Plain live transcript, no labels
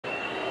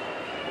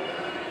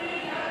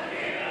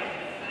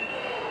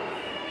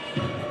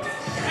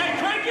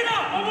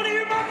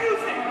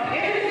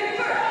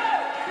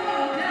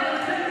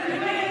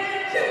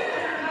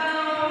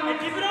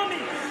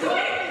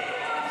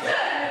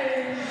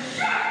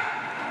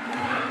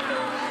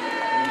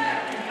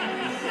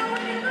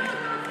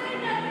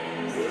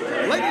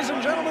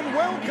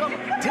welcome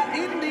to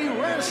Indie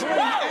Wrestling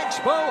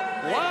Expo,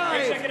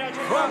 live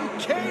from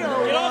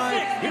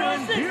KOI here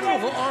in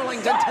beautiful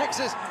Arlington,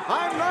 Texas.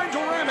 I'm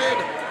Nigel Ramid.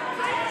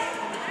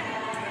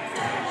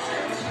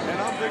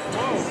 And I'm Big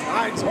Flo.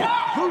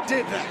 Who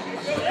did that?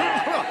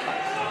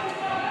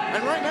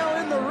 And right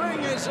now in the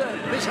ring, as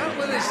this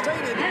outlet has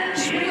stated,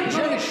 Sweet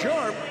Jey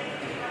Sharpe.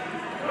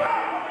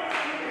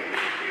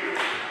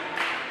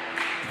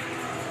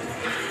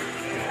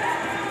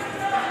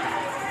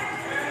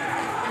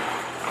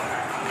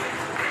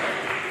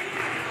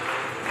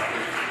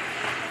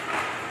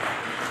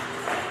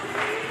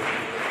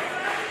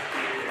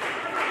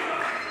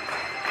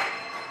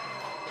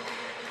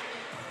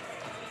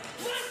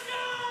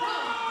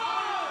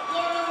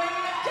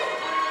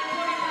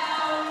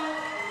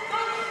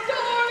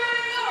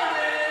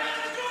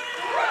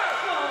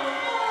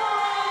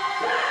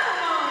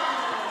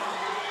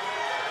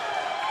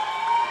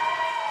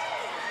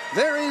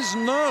 There is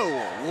no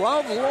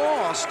love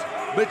lost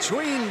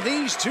between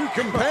these two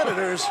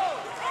competitors.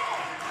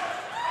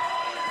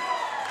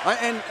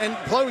 And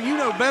Flo, you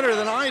know better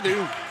than I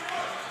do.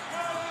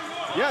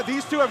 Yeah,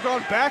 these two have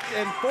gone back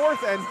and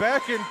forth at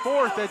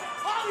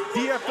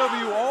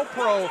DFW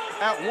All-Pro.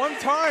 At one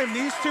time,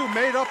 these two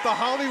made up the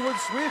Hollywood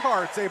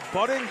Sweethearts, a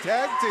budding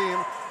tag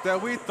team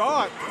that we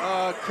thought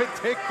could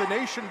take the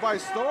nation by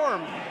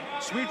storm.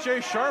 Sweet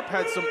Jey Sharpe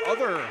had some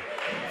other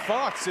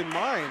thoughts in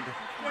mind.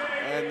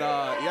 And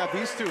yeah,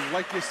 these two,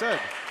 like you said,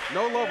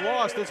 no love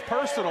lost, it's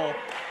personal.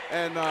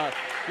 And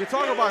you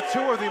talk about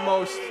two of the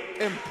most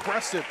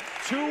impressive,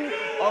 two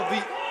of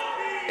the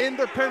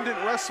independent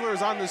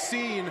wrestlers on the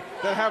scene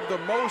that have the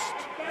most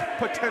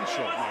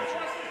potential,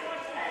 Nigel.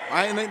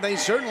 I think they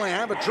certainly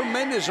have a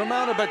tremendous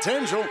amount of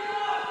potential.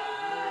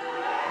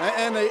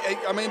 And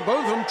I mean,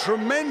 both of them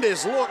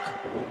tremendous look.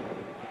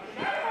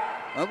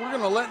 We're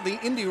going to let the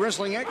Indie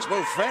Wrestling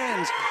Expo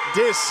fans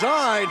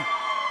decide.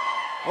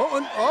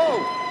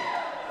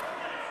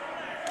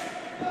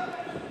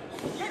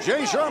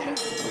 Jey Sharpe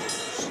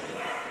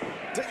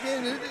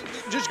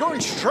just going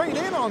straight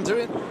in onto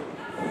it.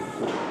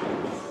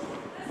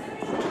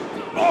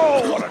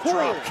 Oh, what a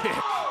drop kick.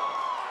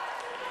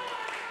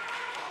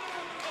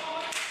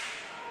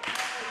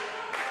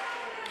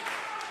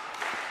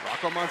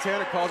 Rocco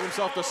Montana calls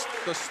himself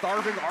the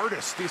starving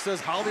artist. He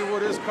says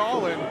Hollywood is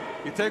calling.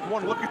 You take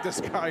one look at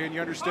this guy and you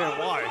understand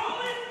why.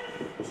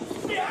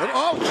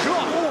 Oh,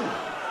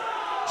 God.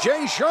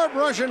 Jey Sharpe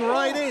rushing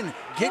right in,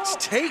 gets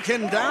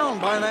taken down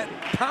by that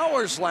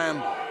power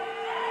slam.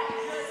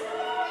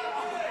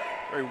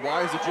 Very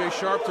wise of Jey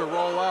Sharpe to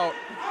roll out.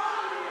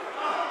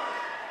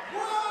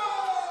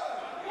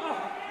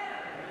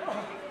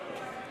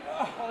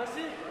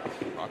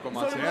 Rocco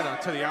Montana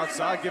to the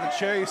outside, giving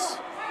chase.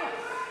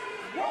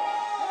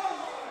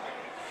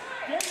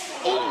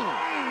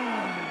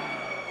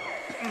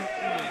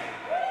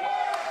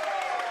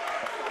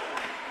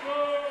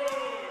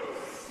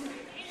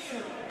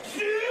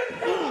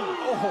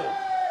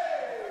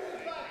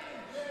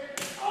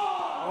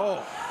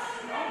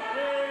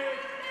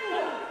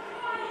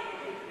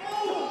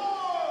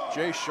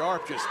 Jey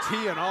Sharpe just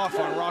teeing off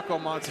on Rocco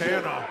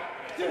Montana.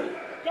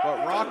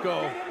 But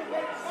Rocco,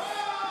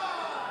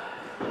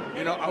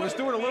 you know, I was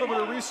doing a little bit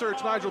of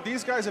research, Nigel.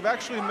 These guys have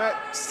actually met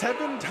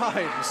 7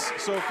 times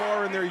so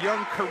far in their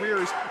young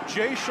careers.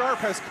 Jey Sharpe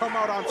has come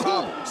out on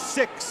top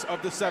 6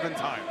 of the 7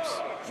 times.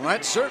 Well,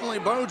 that certainly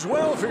bodes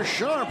well for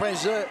Sharpe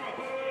as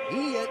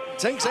he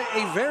takes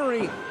a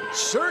very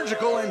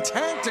surgical and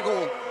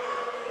tactical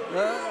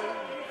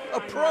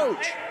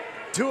approach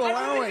to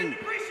allowing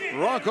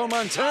Rocco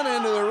Montana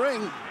into the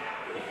ring.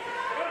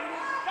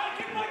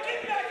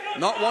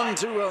 Not one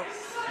to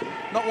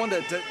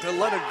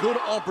let a good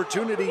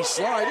opportunity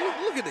slide.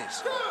 Look at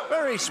this,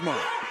 very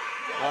smart.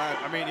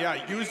 I mean,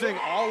 yeah, using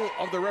all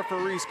of the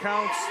referees'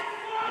 counts,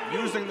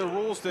 using the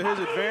rules to his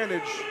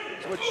advantage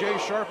is what Jey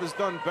Sharpe has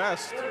done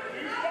best.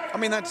 I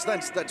mean, that's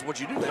what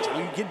you do. That's how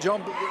you get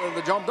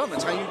the job done.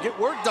 That's how you get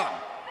work done.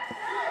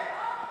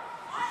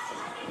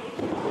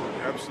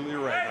 You're absolutely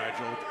right,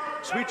 Nigel.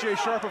 Sweet Jey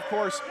Sharpe, of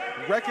course,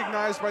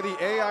 recognized by the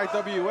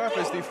AIWF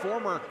as the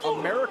former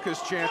America's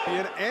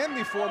champion and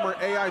the former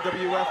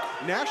AIWF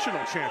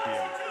national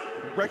champion.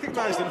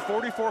 Recognized in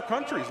 44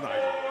 countries,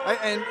 Nigel.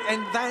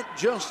 And that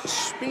just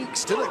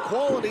speaks to the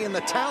quality and the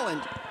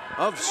talent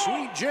of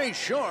Sweet Jey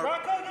Sharpe.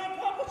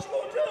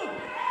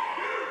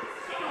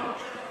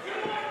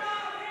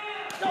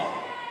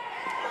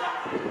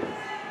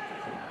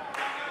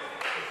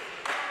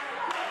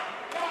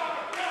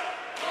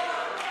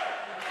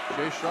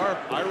 Jey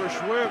Sharpe, Irish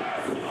whip.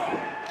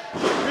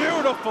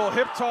 Beautiful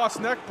hip toss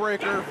neck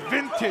breaker.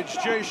 Vintage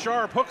Jey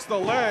Sharpe hooks the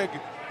leg.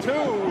 2.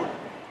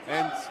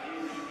 And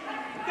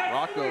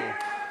Rocco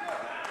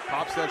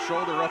pops that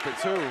shoulder up at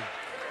 2.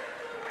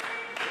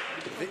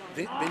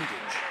 Vintage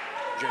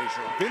Jey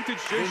Sharpe.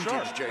 Vintage Jey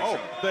Sharpe. Jey Oh,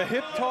 Sharpe. the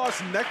hip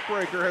toss neck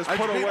breaker has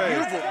put away.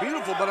 Beautiful,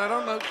 beautiful, but I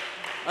don't know.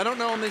 I don't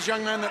know on this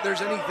young man that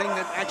there's anything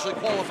that actually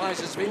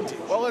qualifies as vintage.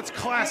 Well, it's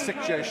classic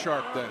Jey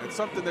Sharpe then. It's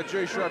something that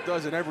Jey Sharpe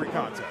does in every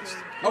contest.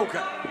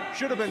 Okay.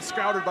 Should have been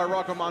scouted by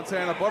Rocco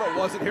Montana, but it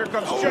wasn't. Here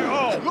comes Jey.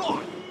 Oh,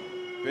 God.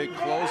 Big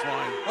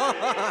clothesline.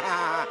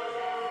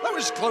 That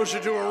was closer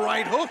to a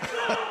right hook.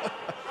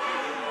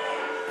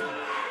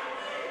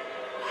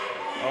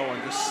 Oh,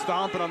 and just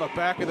stomping on the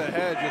back of the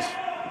head, just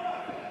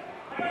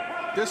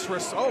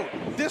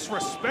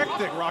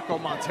disrespecting Rocco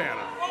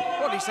Montana.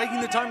 What, he's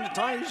taking the time to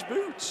tie his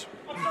boots.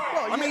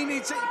 Well, I mean,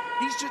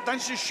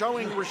 that's just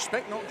showing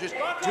respect, not just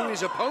to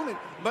his opponent,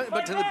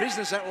 but to the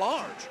business at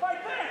large.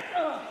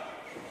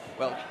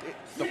 Well,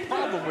 the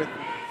problem with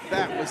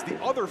that was the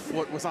other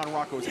foot was on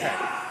Rocco's head.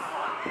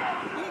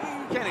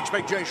 You can't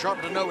expect Jey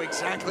Sharpe to know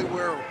exactly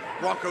where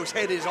Rocco's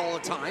head is all the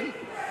time.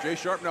 Jey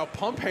Sharpe now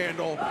pump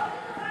handle.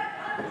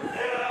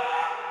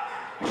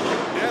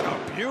 And a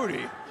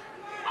beauty.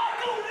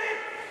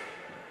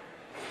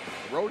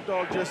 Road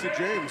Dogg Jesse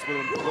James would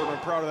have been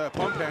proud of that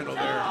pump handle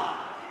there.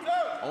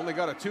 Only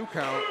got a 2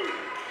 count.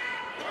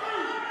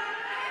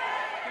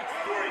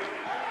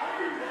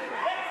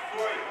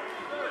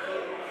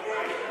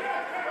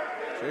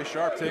 Jey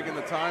Sharpe taking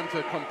the time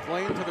to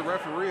complain to the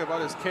referee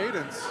about his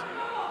cadence.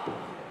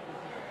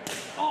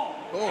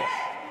 Oh.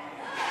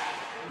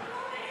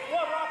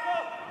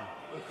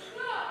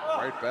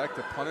 Right back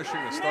to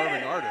punishing the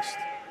starving artist.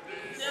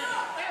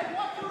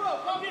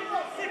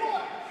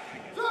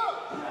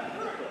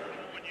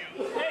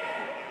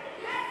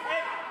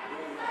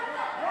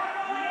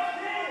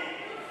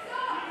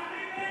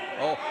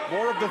 Oh,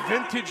 more of the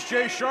vintage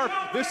Jey Sharpe.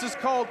 This is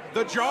called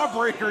the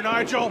Jawbreaker,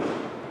 Nigel.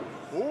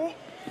 Oh.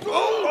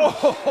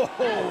 Oh.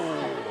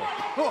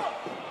 Oh.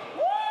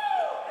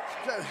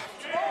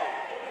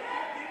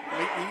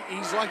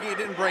 He's lucky he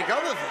didn't break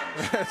other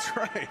things. That's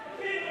right.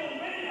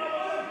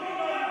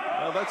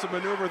 Well, that's a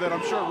maneuver that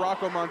I'm sure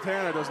Rocco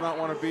Montana does not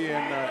want to be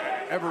in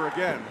ever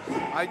again.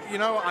 I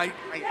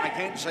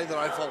can't say that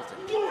I fault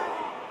him.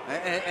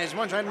 As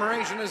much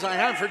admiration as I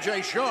have for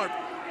Jey Sharpe,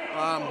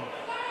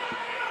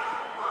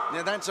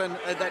 yeah, that's an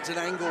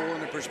angle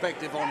and a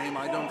perspective on him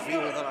I don't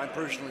feel that I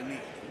personally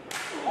need.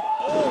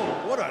 Oh,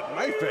 what a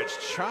knife edge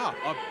chop!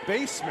 A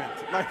basement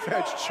knife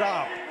edge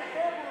chop.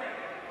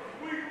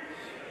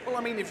 Well,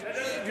 I mean, if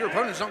your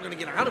opponent's not going to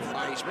get out of the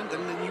basement,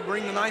 then you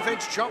bring the knife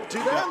edge chop to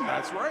them. Yeah,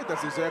 that's right.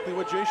 That's exactly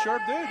what Jey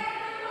Sharpe did.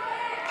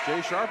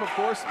 Jey Sharpe, of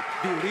course,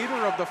 the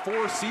leader of the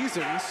 4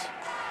 Seasons,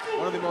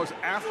 one of the most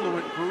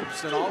affluent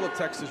groups in all of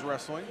Texas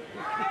wrestling.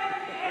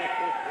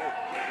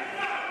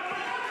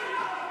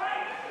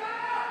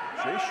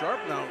 Jey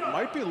Sharpe now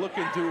might be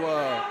looking to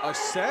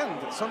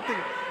ascend, something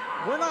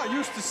we're not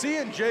used to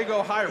seeing Jey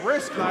go high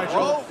risk,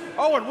 Nigel.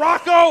 Oh, and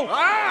Rocco!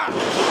 Ah!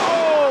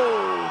 Oh!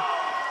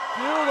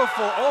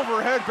 Beautiful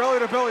overhead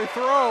belly-to-belly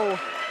throw.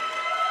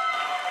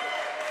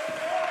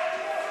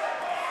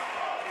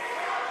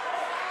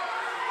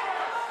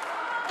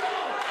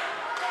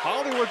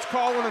 Hollywood's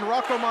calling, and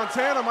Rocco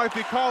Montana might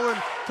be calling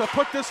to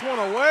put this one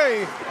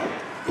away.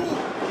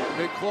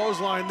 Big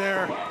clothesline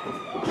there.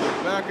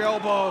 Back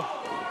elbow.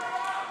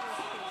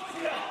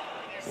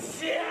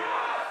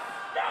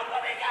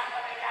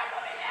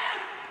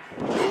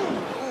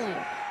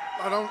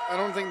 I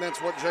don't think that's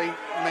what Jey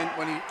meant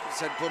when he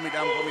said, "Pull me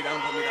down, pull me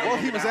down, pull me down." Well,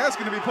 he was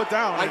asking to be put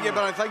down. Yeah,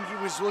 but I think he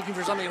was looking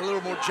for something a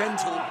little more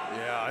gentle.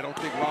 Yeah, I don't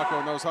think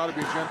Rocco knows how to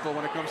be gentle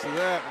when it comes to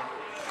that.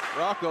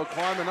 Rocco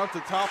climbing up the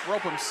top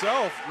rope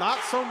himself.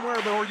 Not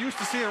somewhere that we're used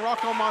to seeing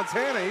Rocco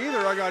Montana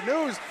either. I got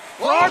news.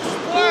 Frog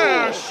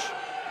splash!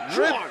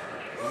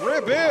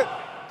 Rib it.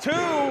 2.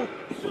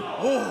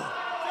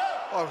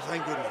 Oh,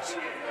 thank goodness.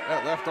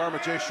 That left arm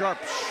of Jey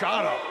Sharpe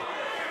shot up.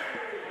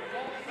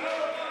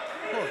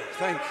 Oh,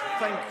 thank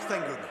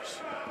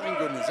goodness. Thank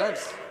goodness.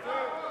 That's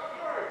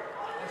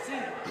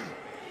it.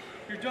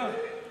 You're done.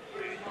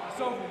 It's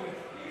over with.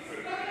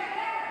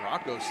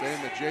 Rocco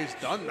saying that Jay's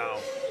done now.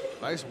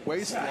 Nice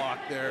waist lock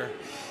there.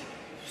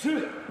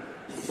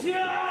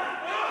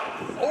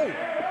 Oh,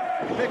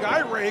 big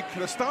eye rake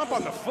and a stomp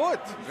on the foot.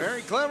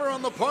 very clever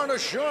on the part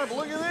of Sharpe.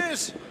 Look at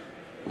this.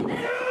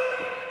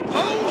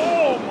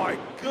 Oh my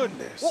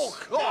goodness. Oh,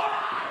 God.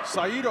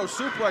 Saito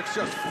suplex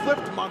just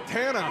flipped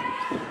Montana.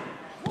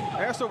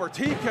 Pass over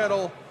tea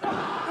kettle.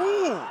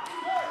 Ooh.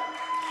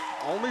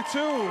 Only 2.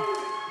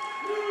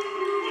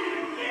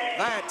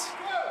 That.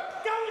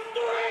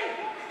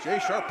 Jey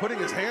Sharpe putting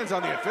his hands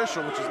on the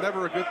official, which is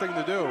never a good thing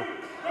to do.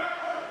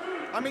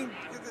 I mean,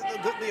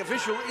 the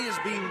official is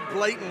being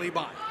blatantly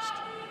biased.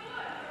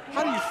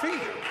 How do you feel?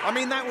 I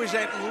mean, that was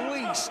at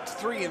least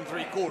 3 3/4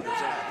 at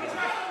that point.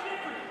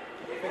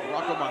 I think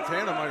Rocco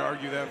Montana might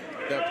argue that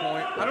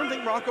point. I don't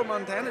think Rocco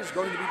Montana is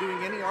going to be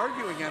doing any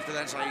arguing after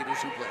that Saito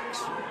suplex.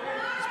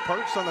 He's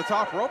perched on the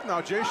top rope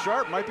now. Jey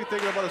Sharpe might be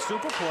thinking about a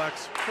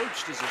superplex.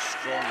 Perched is a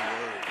strong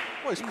word.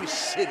 Well, He was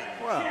sitting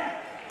Well,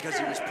 because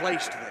he was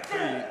placed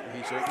there.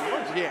 he certainly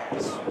was.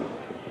 Yes.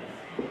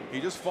 He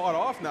just fought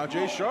off now,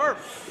 Jey Sharpe.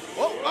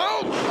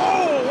 Oh,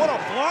 what a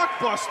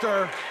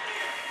blockbuster.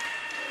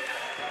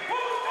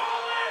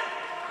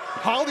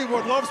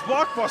 Hollywood loves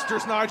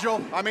blockbusters,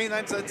 Nigel. I mean,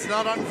 that's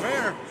not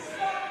unfair.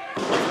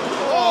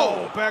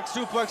 Oh, back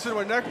suplex into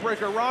a neck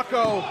breaker.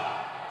 Rocco,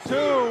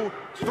 2,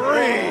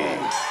 3.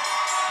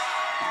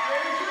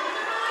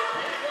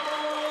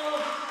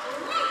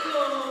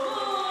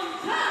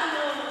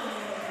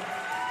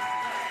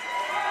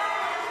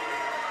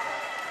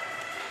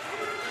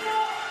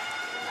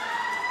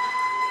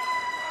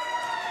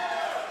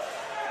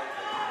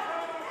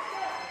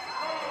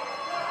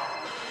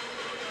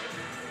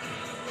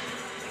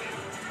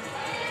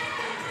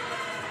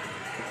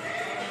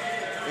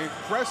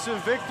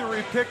 Impressive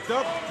victory picked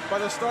up by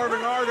the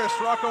starving artist,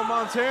 Rocco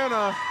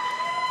Montana,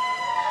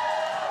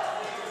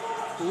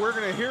 who we're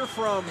going to hear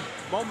from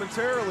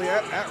momentarily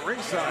at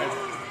ringside.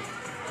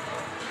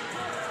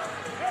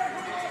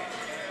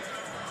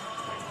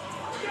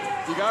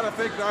 You got to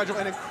think, Nigel,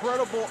 an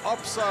incredible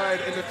upside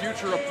in the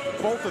future of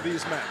both of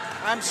these men.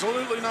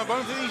 Absolutely. Now,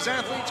 both of these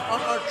athletes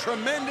are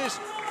tremendous,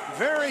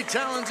 very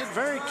talented,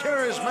 very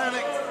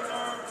charismatic.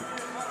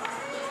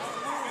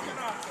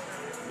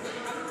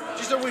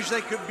 I wish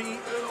they could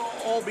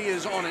all be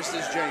as honest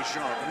as Jey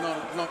Sharpe, and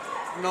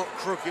not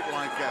crooked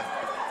like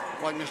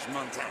Mr.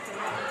 Montana.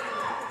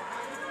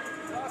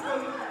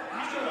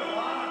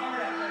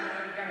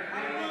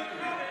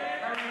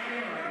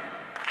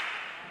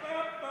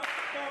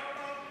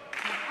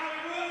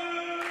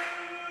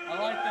 I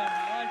like them.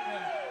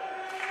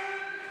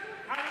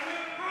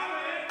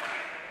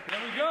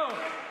 There we go.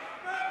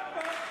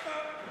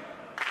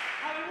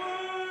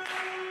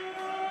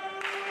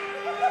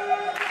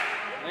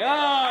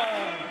 Yeah.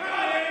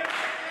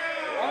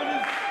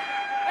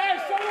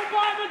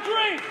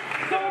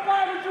 Someone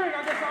buy him a drink. I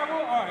guess I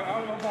will. All right,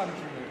 I'll buy him a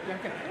drink. Yeah,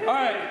 okay. All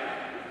right.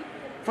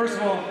 First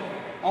of all,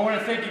 I want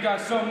to thank you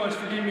guys so much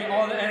for giving me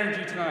all the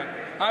energy tonight.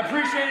 I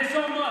appreciate it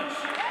so much.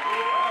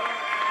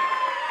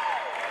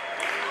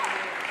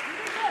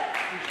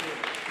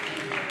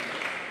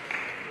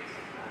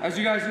 As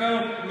you guys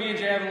know, me and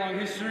Jey have a long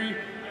history.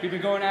 We've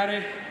been going at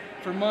it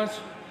for months,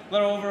 a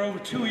little over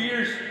 2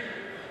 years.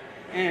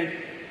 And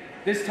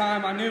this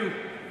time I knew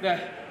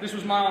that this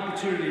was my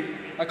opportunity.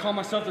 I call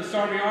myself the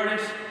starving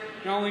artist,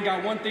 and I only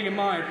got one thing in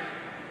mind,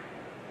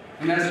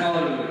 and that's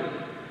Hollywood.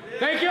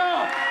 Thank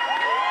y'all!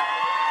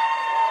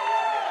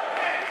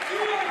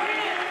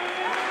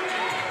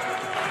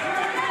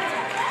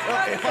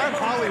 Well, if I'm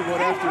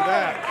Hollywood after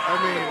that, I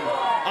mean,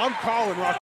 I'm calling Rocco.